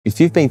If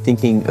you've been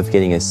thinking of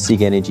getting a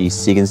SIGENERGY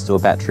Sigenstor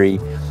battery,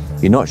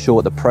 you're not sure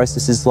what the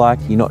process is like,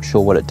 you're not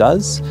sure what it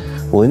does,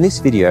 well, in this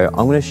video,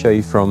 I'm going to show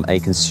you from a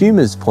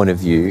consumer's point of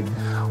view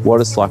what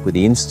it's like with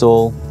the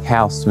install,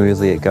 how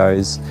smoothly it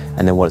goes,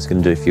 and then what it's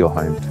going to do for your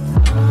home.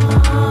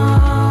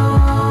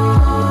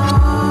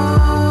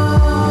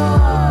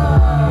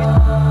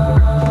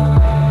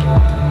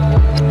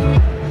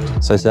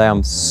 So today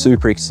I'm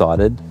super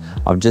excited.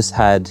 I've just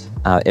had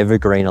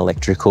Evergreen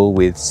Electrical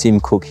with Sim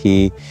Cook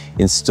here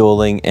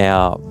installing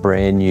our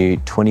brand new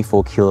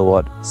 24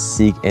 kilowatt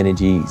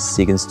SIGENERGY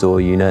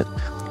Sigenstor unit.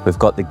 We've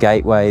got the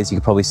gateways you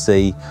can probably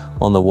see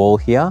on the wall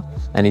here,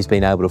 and he's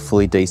been able to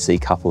fully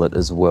DC couple it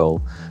as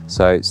well.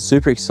 So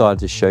super excited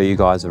to show you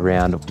guys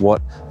around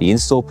what the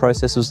install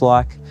process was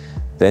like.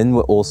 Then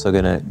we're also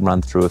going to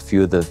run through a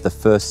few of the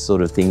first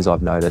sort of things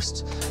I've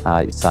noticed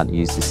starting to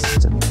use this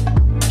system.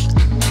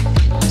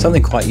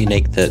 Something quite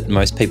unique that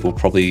most people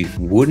probably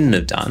wouldn't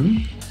have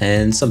done,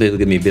 and some people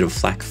give me a bit of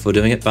flack for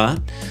doing it, but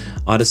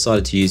I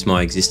decided to use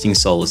my existing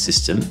solar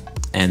system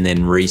and then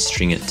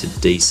restring it to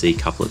DC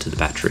couple it to the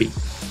battery.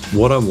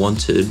 What I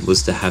wanted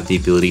was to have the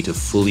ability to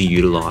fully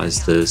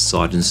utilize the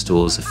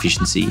Sigenstor's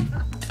efficiency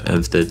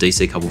of the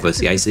DC coupled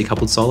versus the AC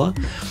coupled solar,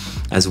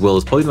 as well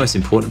as probably the most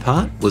important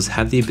part was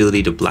have the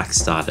ability to black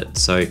start it.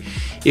 So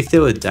if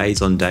there were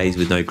days on days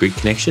with no grid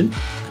connection,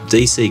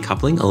 DC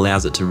coupling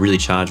allows it to really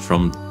charge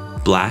from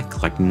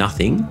black, like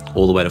nothing,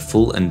 all the way to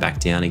full and back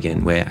down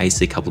again, where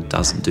AC coupled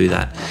doesn't do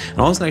that. And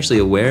I wasn't actually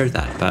aware of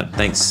that, but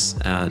thanks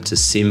to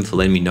Sim for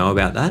letting me know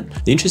about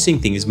that. The interesting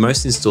thing is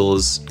most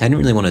installers, they didn't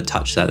really want to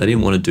touch that. They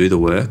didn't want to do the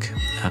work.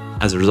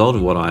 As a result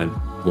of what I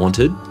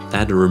wanted, they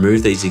had to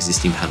remove these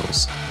existing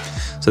panels.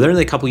 So they're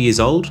only a couple years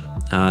old.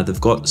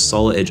 They've got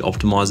solar edge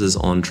optimizers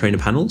on trainer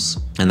panels,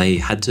 and they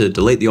had to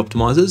delete the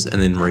optimizers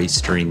and then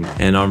restring.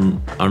 And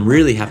I'm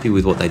really happy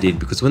with what they did,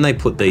 because when they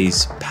put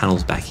these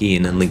panels back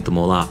in and linked them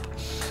all up,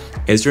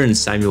 Ezra and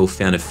Samuel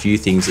found a few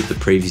things that the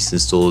previous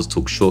installers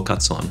took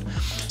shortcuts on.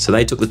 So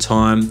they took the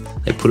time,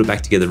 they put it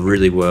back together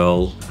really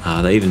well.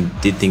 They even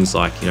did things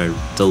like,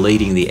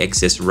 deleting the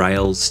excess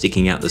rails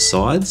sticking out the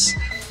sides.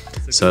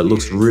 So it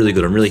looks really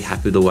good. I'm really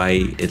happy with the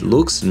way it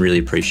looks and really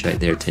appreciate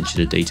their attention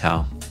to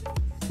detail.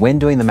 When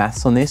doing the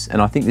maths on this,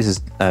 and I think this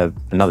is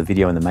another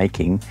video in the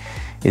making,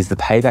 is the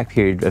payback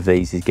period of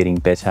these is getting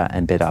better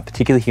and better,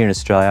 particularly here in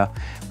Australia,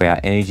 where our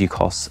energy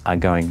costs are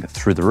going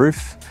through the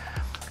roof.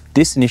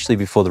 This initially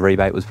before the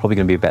rebate was probably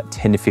going to be about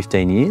 10 to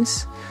 15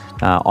 years.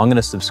 I'm going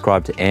to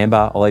subscribe to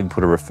Amber. I'll even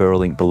put a referral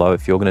link below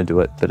if you're going to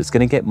do it, but it's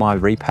going to get my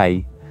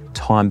repay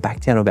time back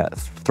down to about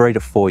 3 to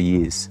 4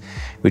 years,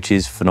 which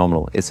is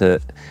phenomenal. It's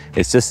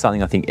just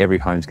something I think every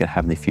home's going to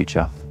have in the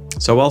future.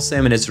 So while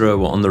Sam and Ezra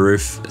were on the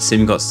roof,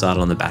 Sim got started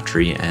on the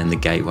battery and the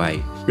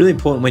gateway. Really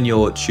important when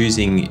you're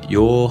choosing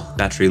your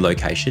battery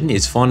location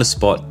is find a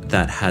spot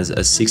that has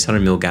a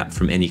 600mm gap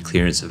from any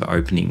clearance of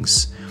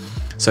openings.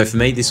 So for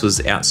me, this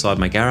was outside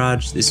my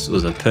garage. This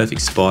was a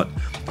perfect spot.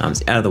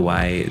 It's out of the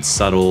way, it's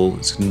subtle,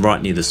 it's right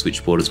near the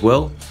switchboard as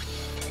well.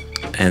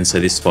 And so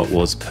this spot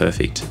was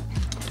perfect.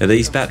 Now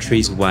these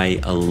batteries weigh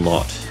a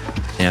lot.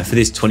 Now for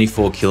this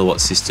 24 kilowatt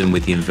system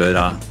with the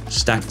inverter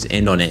stacked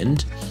end on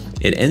end,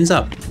 it ends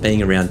up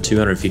being around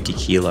 250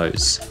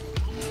 kilos.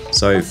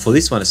 So for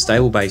this one, a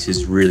stable base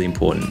is really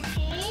important.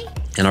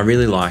 And I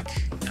really like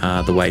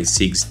the way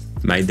SIG's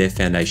made their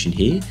foundation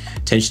here.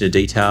 Attention to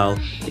detail,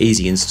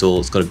 easy install,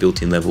 it's got a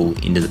built-in level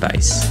into the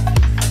base.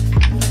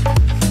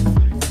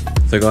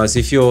 So guys,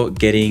 if you're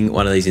getting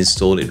one of these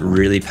installed, it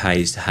really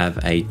pays to have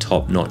a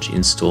top-notch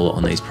install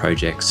on these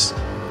projects.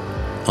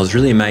 I was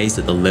really amazed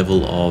at the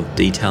level of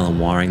detail and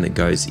wiring that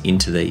goes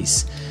into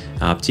these,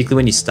 particularly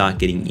when you start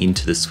getting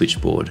into the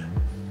switchboard.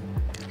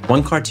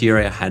 One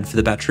criteria I had for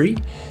the battery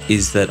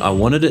is that I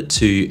wanted it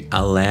to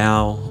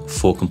allow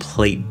for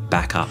complete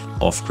backup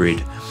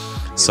off-grid.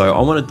 So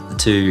I wanted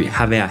to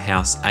have our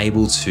house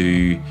able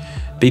to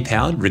be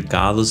powered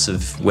regardless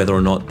of whether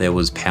or not there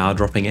was power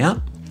dropping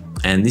out.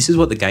 And this is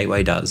what the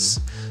gateway does.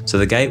 So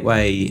the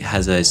gateway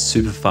has a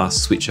super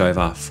fast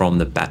switchover from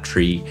the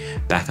battery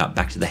backup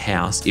back to the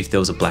house if there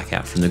was a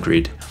blackout from the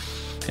grid.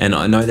 And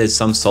I know there's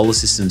some solar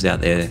systems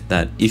out there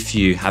that if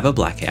you have a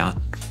blackout,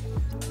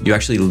 you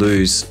actually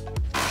lose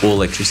all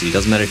electricity. It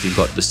doesn't matter if you've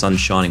got the sun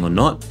shining or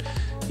not,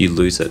 you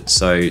lose it.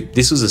 So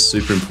this was a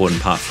super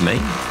important part for me.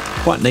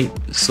 Quite neat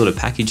sort of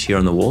package here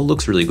on the wall,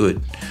 looks really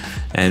good.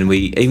 And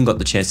we even got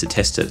the chance to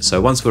test it. So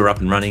once we were up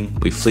and running,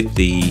 we flicked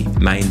the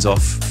mains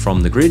off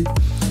from the grid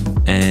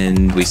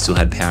and we still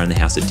had power in the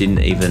house. It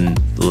didn't even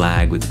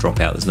lag with the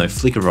dropout. There's no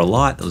flicker of a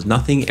light, there was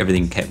nothing.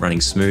 Everything kept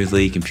running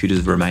smoothly,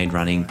 computers remained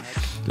running.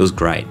 It was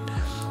great.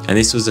 And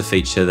this was a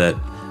feature that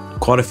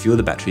quite a few of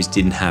the batteries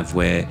didn't have,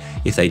 where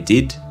if they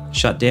did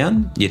shut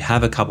down, you'd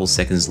have a couple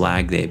seconds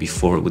lag there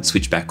before it would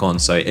switch back on.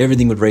 So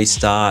everything would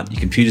restart,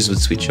 your computers would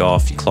switch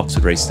off, your clocks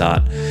would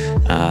restart.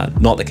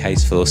 Not the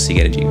case for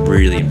SIGENERGY,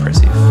 really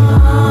impressive.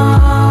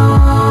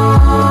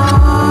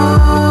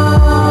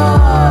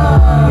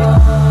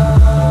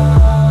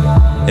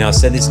 Now, I've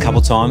said this a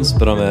couple times,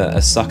 but I'm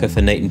a sucker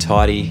for neat and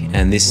tidy,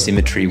 and this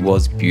symmetry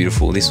was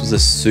beautiful. This was a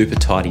super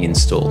tidy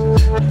install.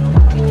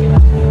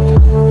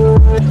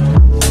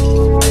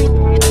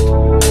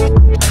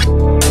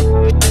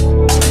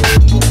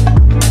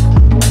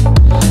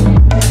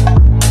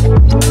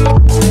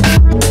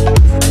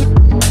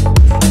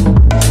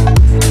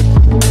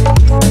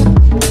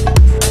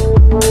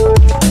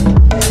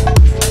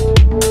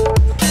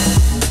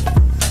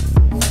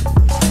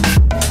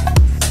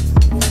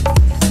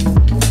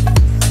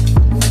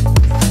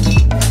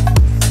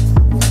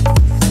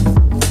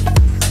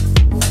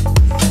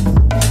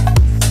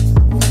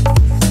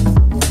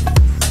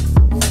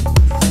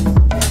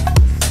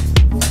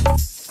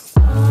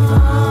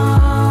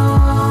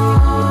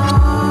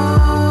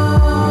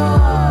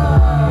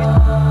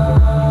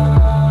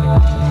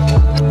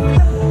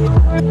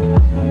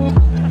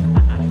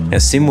 Now,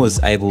 Sim was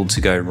able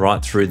to go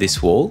right through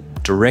this wall,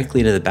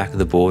 directly to the back of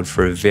the board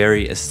for a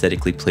very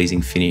aesthetically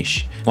pleasing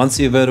finish. Once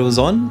the inverter was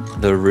on,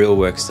 the real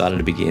work started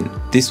to begin.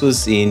 This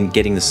was in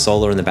getting the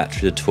solar and the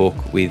battery to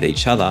talk with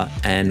each other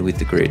and with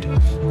the grid.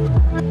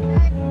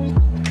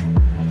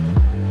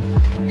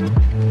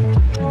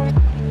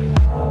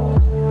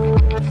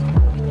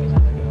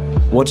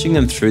 Watching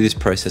them through this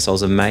process, I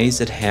was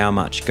amazed at how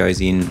much goes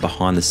in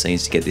behind the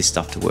scenes to get this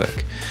stuff to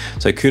work.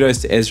 So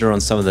kudos to Ezra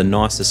on some of the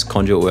nicest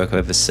conduit work I've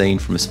ever seen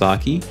from a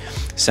Sparky.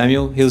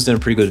 Samuel, he was doing a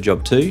pretty good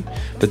job too,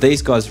 but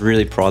these guys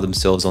really pride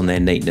themselves on their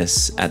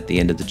neatness at the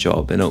end of the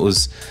job. And it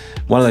was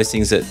one of those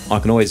things that I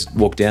can always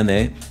walk down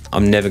there,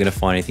 I'm never gonna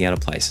find anything out of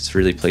place. It's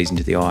really pleasing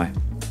to the eye.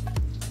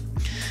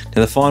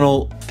 Now, the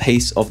final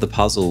piece of the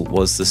puzzle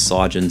was the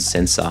Sigen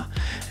sensor,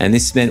 and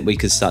this meant we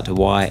could start to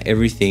wire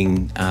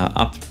everything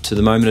up to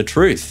the moment of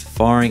truth,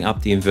 firing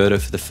up the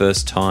inverter for the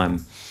first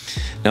time.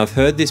 Now, I've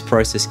heard this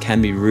process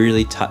can be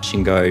really touch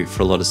and go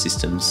for a lot of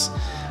systems.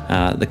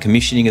 The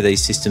commissioning of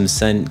these systems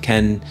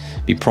can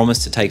be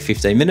promised to take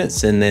 15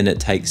 minutes, and then it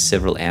takes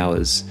several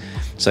hours.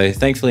 So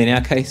thankfully, in our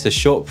case, a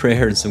short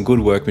prayer and some good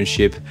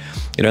workmanship,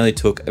 it only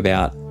took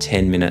about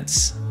 10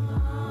 minutes.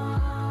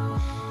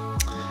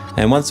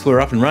 And once we were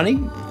up and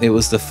running, it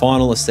was the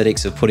final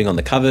aesthetics of putting on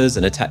the covers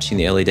and attaching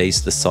the LEDs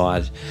to the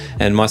side.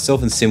 And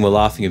myself and Sim were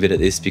laughing a bit at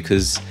this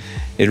because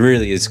it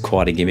really is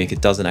quite a gimmick.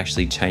 It doesn't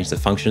actually change the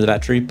function of the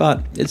battery,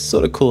 but it's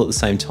sort of cool at the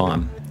same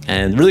time.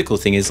 And the really cool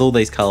thing is all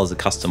these colors are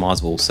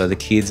customizable, so the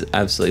kids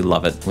absolutely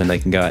love it when they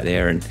can go out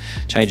there and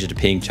change it to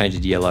pink, change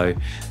it to yellow,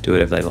 do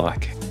whatever they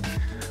like.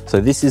 So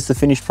this is the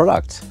finished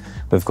product.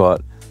 We've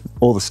got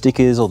all the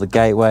stickers, all the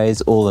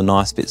gateways, all the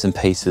nice bits and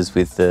pieces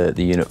with the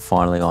unit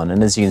finally on.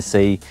 And as you can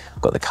see,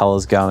 I've got the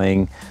colors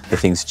going, the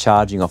thing's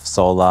charging off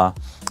solar.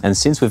 And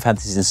since we've had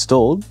this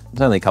installed, it's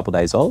only a couple of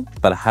days old,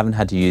 but I haven't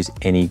had to use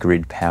any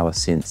grid power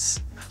since.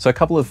 So a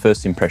couple of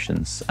first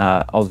impressions.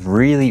 I was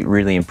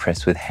really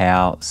impressed with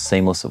how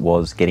seamless it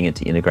was getting it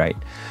to integrate.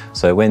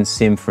 So when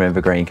Sim from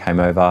Evergreen came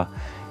over,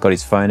 got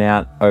his phone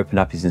out, opened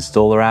up his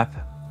installer app,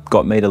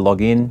 got me to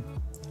log in,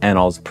 and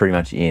I was pretty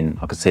much in.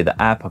 I could see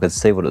the app, I could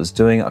see what it was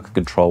doing, I could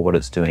control what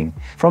it's doing.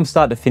 From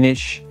start to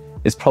finish,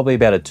 it's probably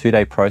about a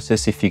 2-day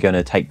process if you're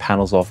gonna take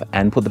panels off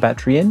and put the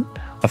battery in.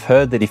 I've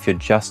heard that if you're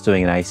just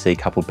doing an AC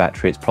coupled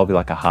battery, it's probably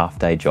like a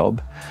half-day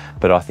job,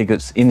 but I think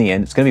in the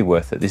end, it's gonna be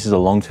worth it. This is a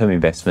long-term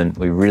investment.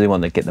 We really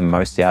want to get the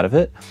most out of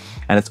it.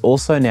 And it's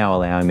also now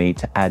allowing me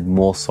to add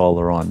more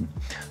solar on.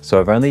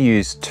 So I've only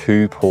used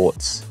 2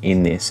 ports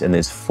in this and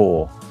there's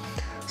 4.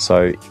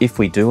 So if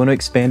we do want to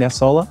expand our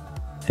solar,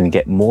 and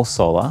get more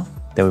solar,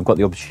 then we've got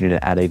the opportunity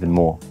to add even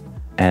more.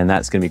 And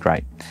that's gonna be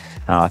great.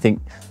 I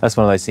think that's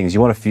one of those things,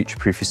 you wanna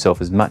future-proof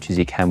yourself as much as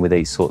you can with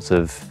these sorts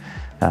of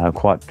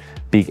quite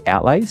big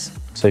outlays.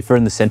 So if you're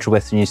in the Central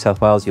West of New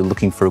South Wales, you're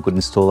looking for a good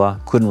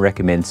installer, couldn't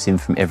recommend Sim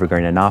from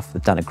Evergreen enough.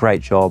 They've done a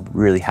great job,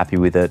 really happy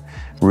with it,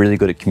 really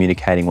good at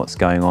communicating what's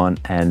going on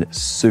and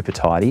super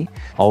tidy.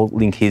 I'll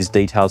link his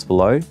details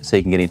below so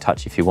you can get in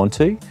touch if you want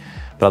to.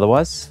 But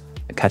otherwise,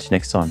 I'll catch you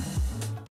next time.